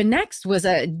 what happened next was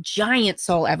a giant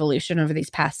soul evolution over these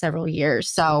past several years.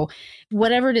 So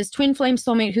whatever it is, twin flame,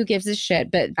 soulmate, who gives a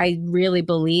shit? But I really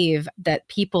believe that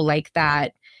people like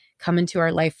that come into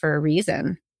our life for a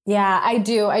reason. Yeah, I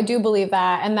do. I do believe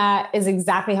that. And that is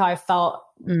exactly how I felt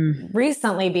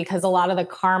recently, because a lot of the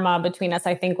karma between us,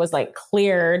 I think, was like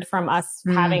cleared from us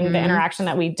having the interaction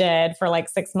that we did for like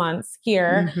 6 months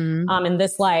here in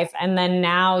this life. And then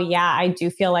now, I do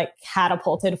feel like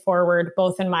catapulted forward,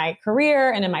 both in my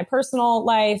career and in my personal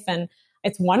life. And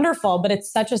it's wonderful, but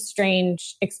it's such a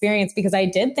strange experience, because I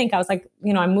did think, I was like,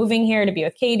 you know, I'm moving here to be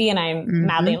with Katie and I'm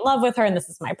madly in love with her and this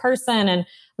is my person. And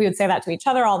we would say that to each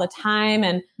other all the time.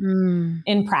 And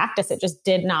in practice, it just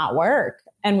did not work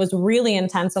and was really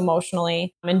intense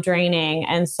emotionally and draining.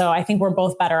 And so I think we're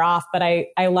both better off, but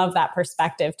I love that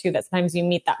perspective too, that sometimes you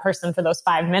meet that person for those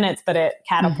 5 minutes, but it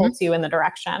catapults you in the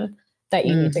direction that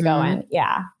you need to go in.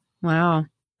 Yeah. Wow.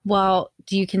 Well,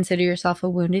 do you consider yourself a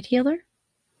wounded healer?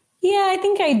 Yeah, I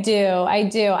think I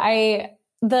do.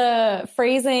 The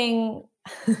phrasing,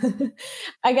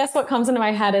 I guess what comes into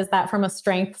my head is that from a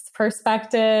strengths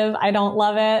perspective, I don't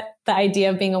love it, the idea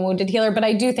of being a wounded healer, but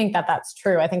I do think that that's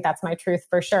true. I think that's my truth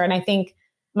for sure. And I think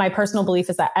my personal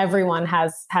belief is that everyone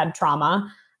has had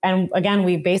trauma. And again,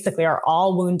 we basically are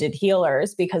all wounded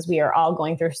healers, because we are all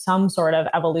going through some sort of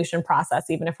evolution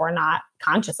process, even if we're not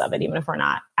conscious of it, even if we're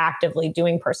not actively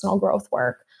doing personal growth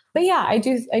work. But yeah, I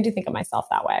do think of myself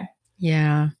that way.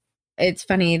 Yeah. It's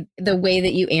funny, the way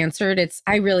that you answered,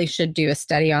 I really should do a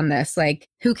study on this, like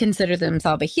who consider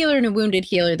themselves a healer and a wounded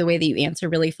healer. The way that you answer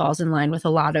really falls in line with a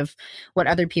lot of what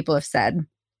other people have said.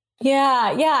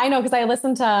 Yeah, I know, because I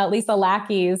listened to Lisa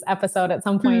Lackey's episode at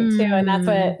some point too, and that's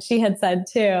what she had said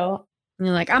too. And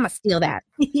you're like, I'm going to steal that.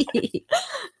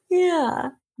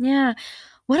 Yeah.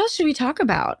 What else should we talk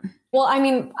about? Well, I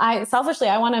mean, I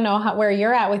want to know where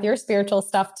you're at with your spiritual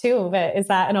stuff too, but is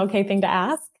that an okay thing to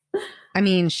ask? I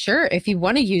mean, sure. If you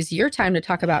want to use your time to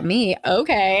talk about me,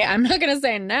 okay. I'm not going to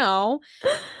say no.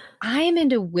 I'm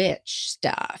into witch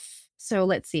stuff. So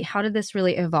let's see. How did this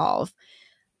really evolve?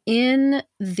 In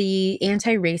the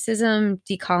anti-racism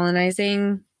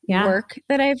decolonizing work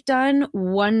that I've done,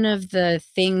 one of the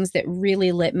things that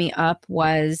really lit me up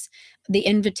was the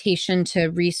invitation to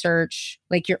research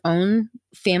like your own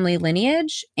family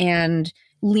lineage and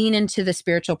lean into the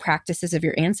spiritual practices of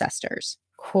your ancestors.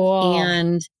 Cool.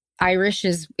 And Irish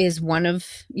is one of,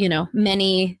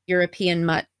 many European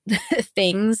mutt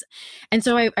things. And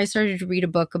so I started to read a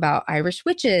book about Irish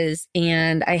witches,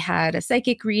 and I had a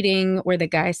psychic reading where the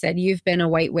guy said, "You've been a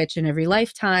white witch in every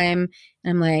lifetime."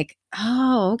 And I'm like,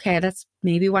 oh, okay, that's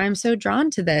maybe why I'm so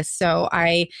drawn to this. So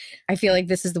I feel like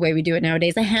this is the way we do it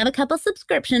nowadays. I have a couple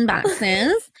subscription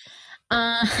boxes.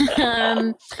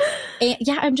 And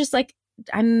yeah, I'm just like,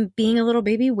 I'm being a little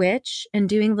baby witch and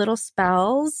doing little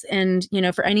spells. And,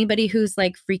 for anybody who's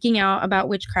like freaking out about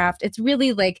witchcraft, it's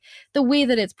really like the way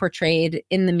that it's portrayed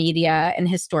in the media and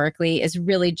historically is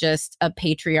really just a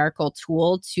patriarchal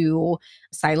tool to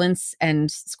silence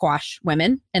and squash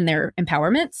women and their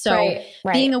empowerment. So right.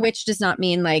 Being a witch does not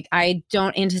mean like, I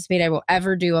don't anticipate I will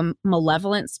ever do a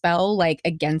malevolent spell like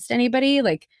against anybody.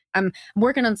 Like, I'm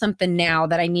working on something now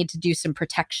that I need to do some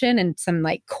protection and some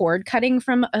like cord cutting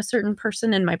from a certain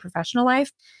person in my professional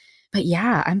life. But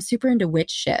yeah, I'm super into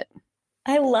witch shit.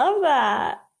 I love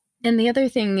that. And the other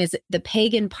thing is the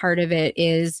pagan part of it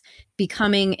is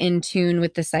becoming in tune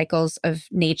with the cycles of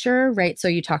nature, right? So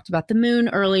you talked about the moon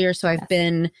earlier. So I've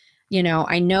been,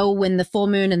 I know when the full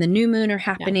moon and the new moon are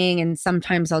happening. And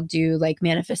sometimes I'll do like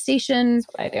manifestation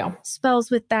spells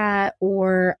with that,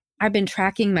 or I've been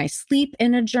tracking my sleep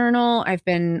in a journal. I've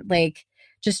been like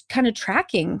just kind of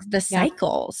tracking the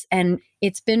cycles. And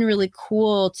it's been really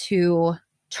cool to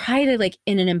try to like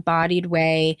in an embodied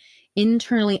way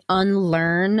internally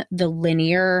unlearn the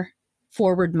linear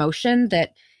forward motion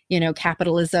that,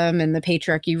 capitalism and the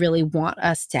patriarchy really want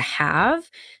us to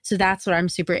have. So that's what I'm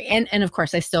super, and of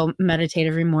course I still meditate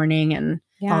every morning and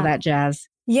all that jazz.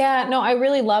 Yeah, no, I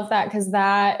really love that because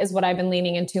that is what I've been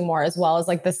leaning into more as well as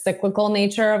like the cyclical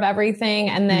nature of everything.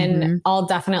 And then I'll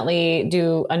definitely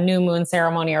do a new moon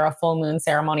ceremony or a full moon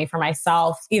ceremony for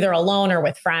myself, either alone or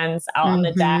with friends out on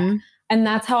the deck. And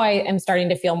that's how I am starting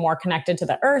to feel more connected to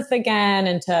the earth again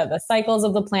and to the cycles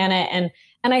of the planet. And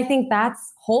I think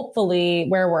that's hopefully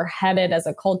where we're headed as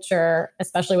a culture,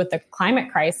 especially with the climate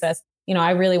crisis.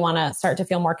 I really want to start to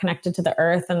feel more connected to the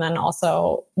earth and then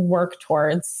also work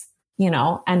towards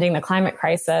ending the climate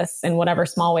crisis in whatever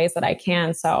small ways that I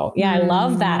can. So yeah, I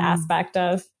love that aspect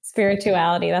of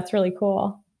spirituality. That's really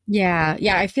cool. Yeah.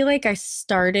 Yeah. I feel like I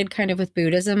started kind of with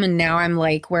Buddhism and now I'm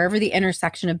like wherever the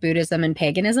intersection of Buddhism and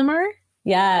paganism are.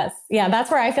 Yes. Yeah. That's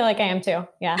where I feel like I am too.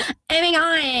 Yeah. Oh my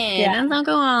God. Yeah. That's so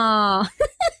cool.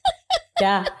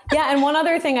 Yeah. Yeah. And one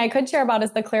other thing I could share about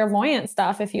is the clairvoyant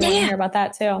stuff if you want to hear about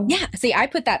that too. Yeah. See, I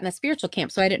put that in the spiritual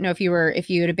camp. So I didn't know if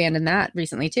you had abandoned that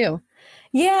recently too.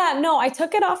 Yeah, no, I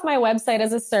took it off my website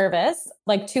as a service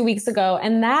like 2 weeks ago.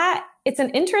 And it's an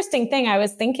interesting thing. I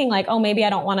was thinking like, oh, maybe I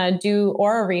don't want to do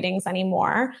aura readings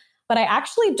anymore. But I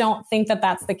actually don't think that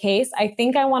that's the case. I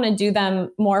think I want to do them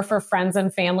more for friends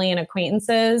and family and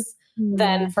acquaintances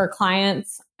than for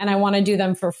clients. And I want to do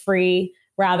them for free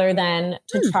rather than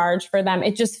to charge for them.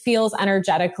 It just feels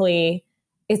energetically,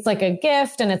 it's like a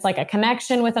gift and it's like a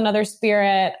connection with another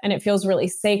spirit and it feels really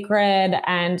sacred.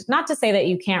 And not to say that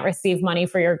you can't receive money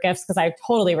for your gifts, because I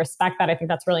totally respect that. I think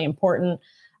that's really important.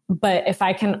 But if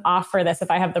I can offer this, if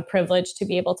I have the privilege to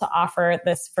be able to offer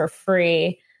this for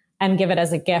free and give it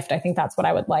as a gift, I think that's what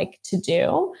I would like to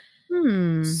do.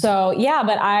 So yeah,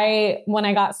 but when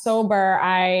I got sober,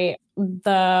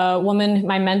 the woman,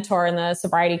 my mentor in the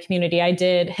sobriety community, I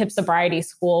did HIP sobriety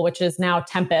school, which is now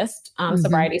Tempest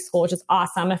sobriety school, which is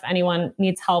awesome. If anyone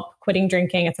needs help quitting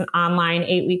drinking, it's an online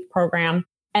 8-week program.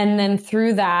 And then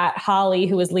through that, Holly,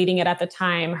 who was leading it at the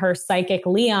time, her psychic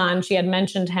Leon, she had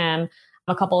mentioned him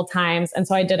a couple of times. And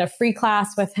so I did a free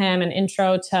class with him, an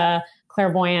intro to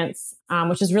clairvoyance,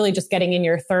 which is really just getting in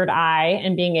your third eye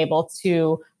and being able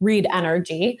to read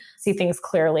energy, see things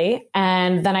clearly.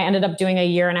 And then I ended up doing a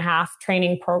 1.5-year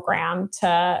training program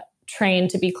to train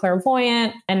to be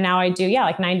clairvoyant. And now I do,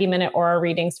 like 90-minute aura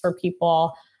readings for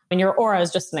people. And your aura is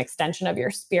just an extension of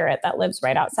your spirit that lives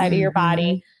right outside of your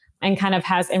body and kind of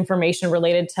has information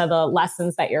related to the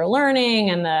lessons that you're learning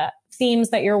and the themes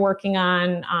that you're working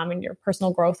on in your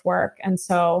personal growth work. And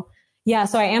so Yeah.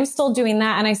 So I am still doing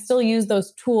that. And I still use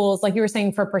those tools, like you were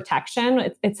saying, for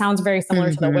protection. It sounds very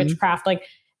similar to the witchcraft. Like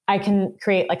I can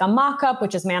create like a mock-up,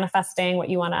 which is manifesting what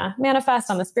you want to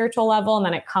manifest on the spiritual level. And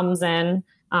then it comes in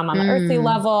on the earthly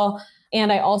level.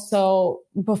 And I also,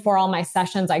 before all my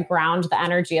sessions, I ground the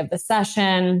energy of the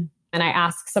session. And I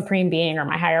ask Supreme Being or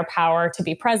my higher power to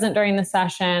be present during the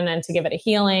session and to give it a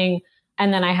healing.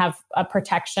 And then I have a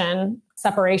protection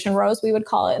separation rose, we would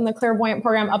call it in the clairvoyant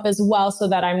program, up as well, so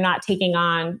that I'm not taking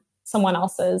on someone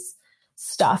else's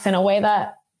stuff in a way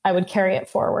that I would carry it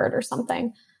forward or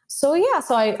something. So yeah,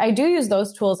 so I do use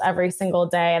those tools every single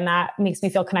day, and that makes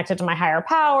me feel connected to my higher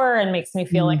power and makes me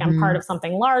feel like I'm part of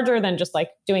something larger than just like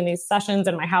doing these sessions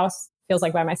in my house. Feels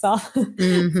like by myself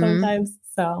sometimes.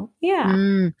 So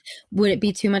yeah. Would it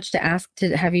be too much to ask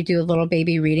to have you do a little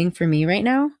baby reading for me right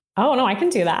now? Oh no, I can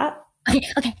do that.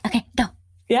 Okay, go.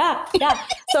 Yeah.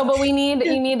 So, but you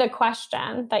need a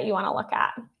question that you want to look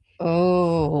at.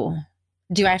 Oh,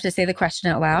 do I have to say the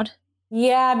question out loud?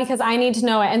 Yeah, because I need to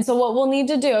know it. And so what we'll need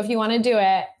to do, if you want to do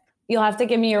it, you'll have to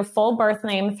give me your full birth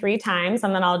name 3 times,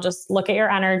 and then I'll just look at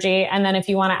your energy. And then if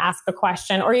you want to ask a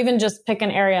question or even just pick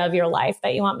an area of your life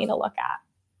that you want me to look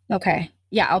at. Okay.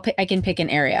 Yeah, I can pick an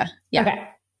area. Yeah.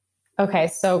 Okay.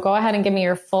 So go ahead and give me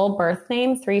your full birth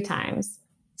name 3 times.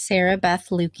 Sarah Beth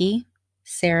Lukey,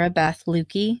 Sarah Beth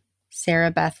Lukey,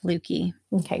 Sarah Beth Lukey.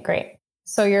 Okay, great.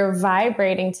 So you're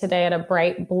vibrating today at a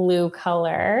bright blue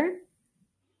color.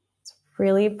 It's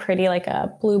really pretty, like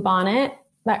a blue bonnet,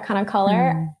 that kind of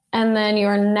color. And then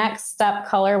your next step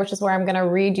color, which is where I'm going to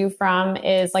read you from,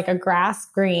 is like a grass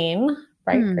green,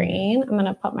 bright green. I'm going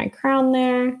to put my crown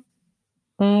there.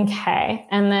 Okay.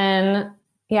 And then,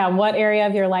 yeah, what area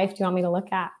of your life do you want me to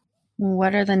look at?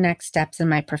 What are the next steps in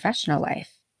my professional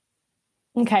life?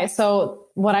 Okay. So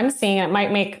what I'm seeing, it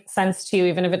might make sense to you,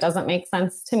 even if it doesn't make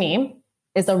sense to me,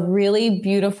 is a really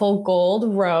beautiful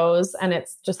gold rose. And it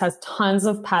just has tons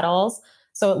of petals.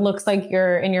 So it looks like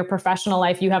you're in your professional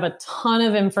life. You have a ton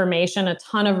of information, a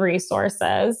ton of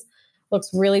resources. Looks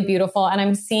really beautiful. And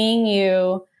I'm seeing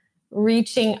you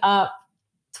reaching up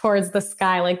towards the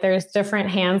sky. Like there's different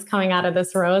hands coming out of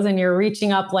this rose, and you're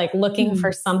reaching up, like looking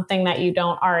for something that you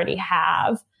don't already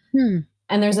have.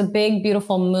 And there's a big,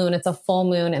 beautiful moon. It's a full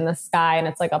moon in the sky, and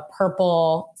it's like a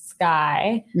purple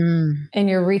sky. And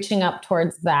you're reaching up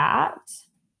towards that.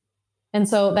 And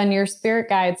so then your spirit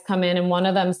guides come in, and one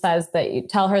of them says that you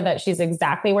tell her that she's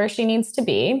exactly where she needs to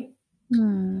be.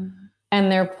 And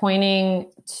they're pointing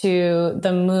to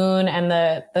the moon and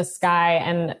the sky.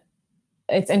 And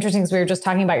it's interesting because we were just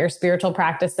talking about your spiritual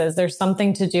practices. There's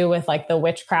something to do with like the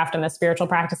witchcraft and the spiritual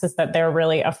practices that they're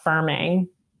really affirming,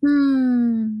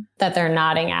 that they're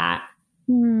nodding at.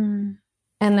 And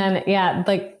then, yeah,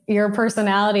 like your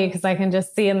personality, because I can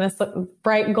just see in this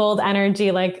bright gold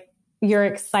energy, like your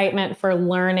excitement for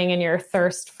learning and your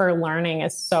thirst for learning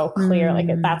is so clear. Like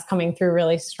that's coming through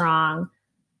really strong.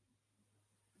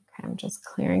 Okay, I'm just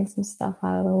clearing some stuff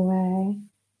out of the way.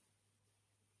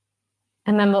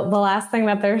 And then the last thing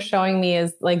that they're showing me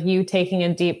is like you taking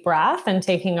a deep breath and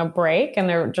taking a break. And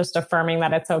they're just affirming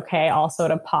that it's okay also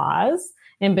to pause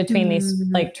in between these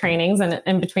like trainings and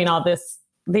in between all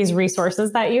these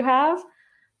resources that you have.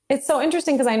 It's so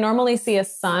interesting because I normally see a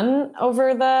sun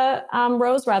over the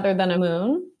rose rather than a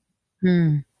moon.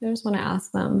 I just want to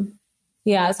ask them.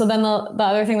 Yeah. So then the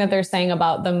other thing that they're saying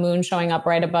about the moon showing up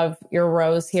right above your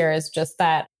rose here is just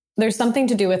that there's something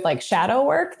to do with like shadow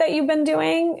work that you've been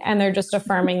doing. And they're just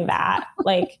affirming that,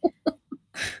 like,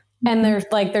 and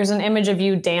there's an image of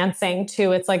you dancing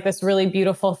too. It's like this really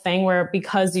beautiful thing where,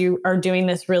 because you are doing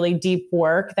this really deep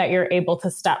work, that you're able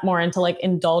to step more into like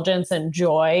indulgence and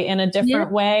joy in a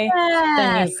different way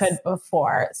than you could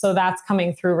before. So that's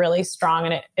coming through really strong.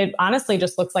 And it honestly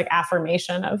just looks like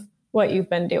affirmation of what you've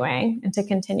been doing, and to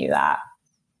continue that.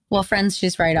 Well, friends,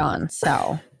 she's right on.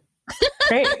 So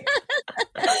great.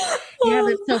 Yeah,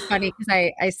 that's so funny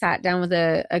because I sat down with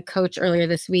a coach earlier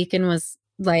this week and was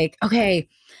like, okay,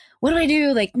 what do I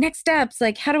do? Like next steps,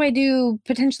 like how do I do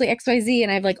potentially XYZ?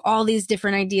 And I have like all these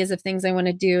different ideas of things I want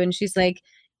to do. And she's like,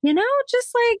 just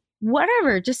like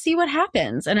whatever, just see what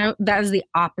happens. And that is the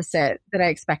opposite that I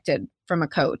expected from a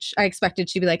coach. I expected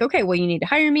she'd be like, okay, well, you need to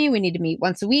hire me. We need to meet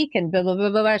once a week and blah, blah, blah,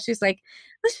 blah, blah. She's like,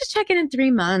 let's just check in 3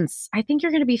 months. I think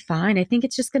you're going to be fine. I think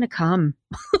it's just going to come.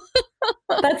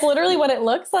 That's literally what it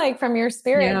looks like from your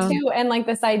spirit too. And like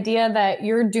this idea that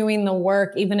you're doing the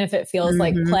work, even if it feels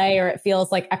like play or it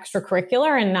feels like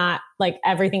extracurricular and not like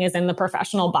everything is in the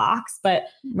professional box, but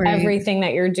everything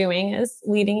that you're doing is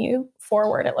leading you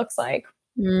forward, it looks like.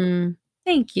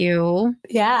 Thank you.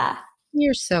 Yeah.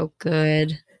 You're so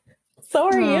good. So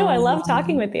are you. I love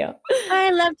talking with you.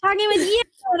 I love talking with you,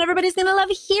 and everybody's going to love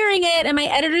hearing it. And my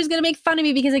editor's going to make fun of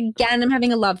me because, again, I'm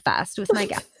having a love fest with my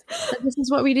guests. But this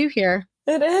is what we do here.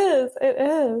 It is. It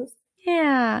is.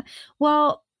 Yeah.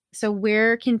 Well, so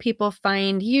where can people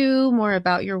find you, more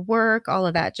about your work, all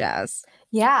of that jazz?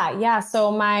 Yeah.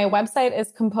 So my website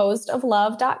is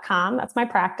composedoflove.com. That's my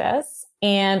practice.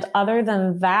 And other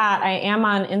than that, I am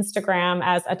on Instagram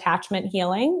as Attachment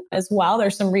Healing as well.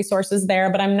 There's some resources there,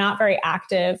 but I'm not very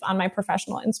active on my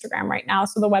professional Instagram right now.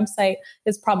 So the website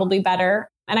is probably better.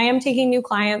 And I am taking new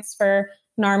clients for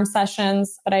NARM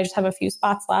sessions, but I just have a few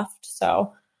spots left.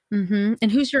 So. Mm-hmm.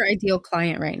 And who's your ideal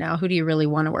client right now? Who do you really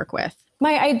want to work with?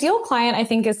 My ideal client, I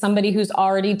think, is somebody who's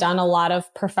already done a lot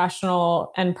of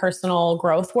professional and personal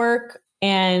growth work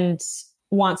and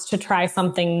wants to try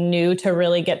something new to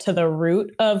really get to the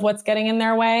root of what's getting in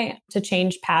their way, to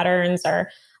change patterns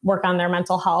or work on their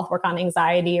mental health, work on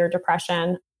anxiety or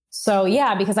depression. So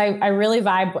yeah, because I really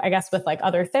vibe, I guess, with like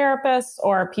other therapists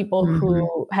or people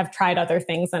who have tried other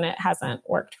things and it hasn't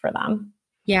worked for them.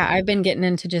 Yeah, I've been getting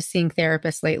into just seeing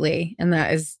therapists lately, and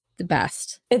that is the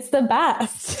best. It's the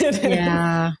best.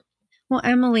 Yeah. Well,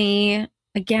 Emily,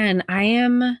 again, I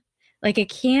am like,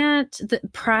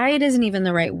 pride isn't even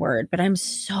the right word, but I'm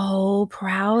so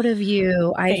proud of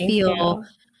you. I feel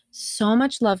so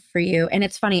much love for you. And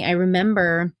it's funny. I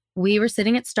remember we were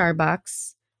sitting at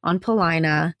Starbucks on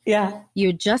Paulina. Yeah. You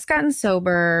had just gotten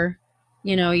sober.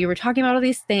 You know, you were talking about all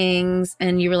these things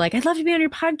and you were like, I'd love to be on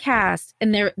your podcast.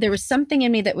 And there was something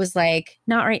in me that was like,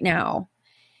 not right now.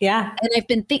 Yeah.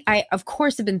 And I of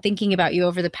course have been thinking about you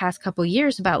over the past couple of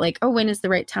years about like, oh, when is the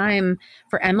right time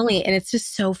for Emily? And it's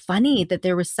just so funny that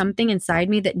there was something inside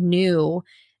me that knew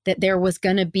that there was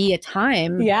going to be a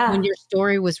time when your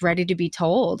story was ready to be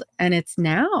told. And it's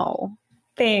now.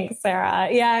 Thanks, Sarah.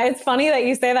 Yeah. It's funny that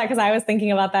you say that because I was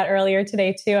thinking about that earlier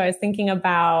today too. I was thinking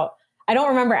about, I don't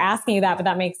remember asking you that, but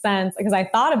that makes sense because I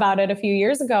thought about it a few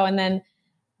years ago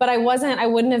but I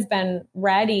wouldn't have been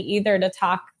ready either to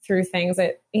talk through things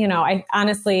that, I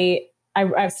honestly,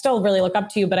 I still really look up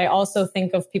to you, but I also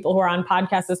think of people who are on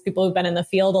podcasts as people who've been in the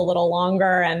field a little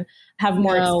longer and have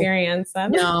more experience.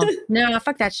 No,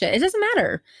 fuck that shit. It doesn't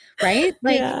matter. Right.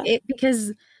 Like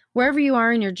because wherever you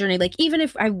are in your journey, like even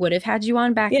if I would have had you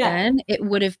on back then, it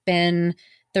would have been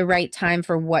the right time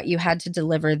for what you had to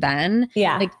deliver then.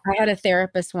 Yeah. Like I had a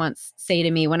therapist once say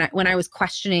to me when I was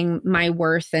questioning my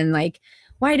worth and like,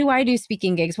 why do I do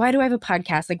speaking gigs? Why do I have a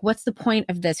podcast? Like, what's the point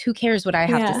of this? Who cares what I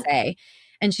have to say?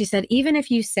 And she said, even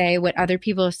if you say what other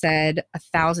people have said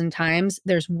 1,000 times,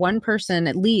 there's one person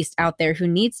at least out there who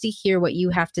needs to hear what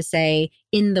you have to say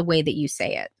in the way that you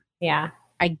say it. Yeah.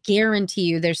 I guarantee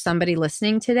you there's somebody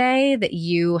listening today that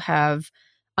you have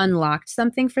unlocked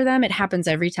something for them. It happens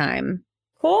every time.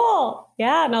 Cool.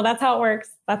 Yeah, no, that's how it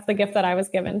works. That's the gift that I was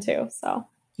given too. So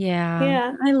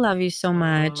yeah. I love you so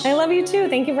much. I love you too.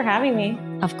 Thank you for having me.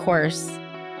 Of course.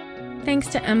 Thanks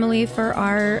to Emily for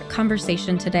our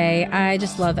conversation today. I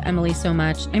just love Emily so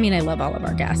much. I mean, I love all of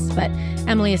our guests, but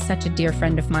Emily is such a dear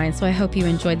friend of mine. So I hope you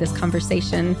enjoyed this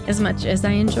conversation as much as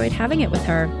I enjoyed having it with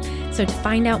her. So to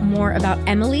find out more about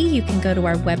Emily, you can go to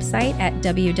our website at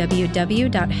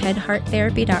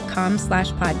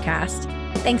www.headhearttherapy.com/podcast.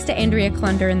 Thanks to Andrea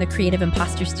Klunder and the Creative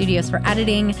Imposter Studios for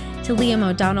editing, to Liam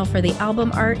O'Donnell for the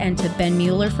album art, and to Ben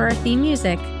Mueller for our theme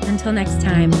music. Until next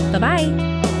time,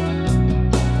 bye-bye.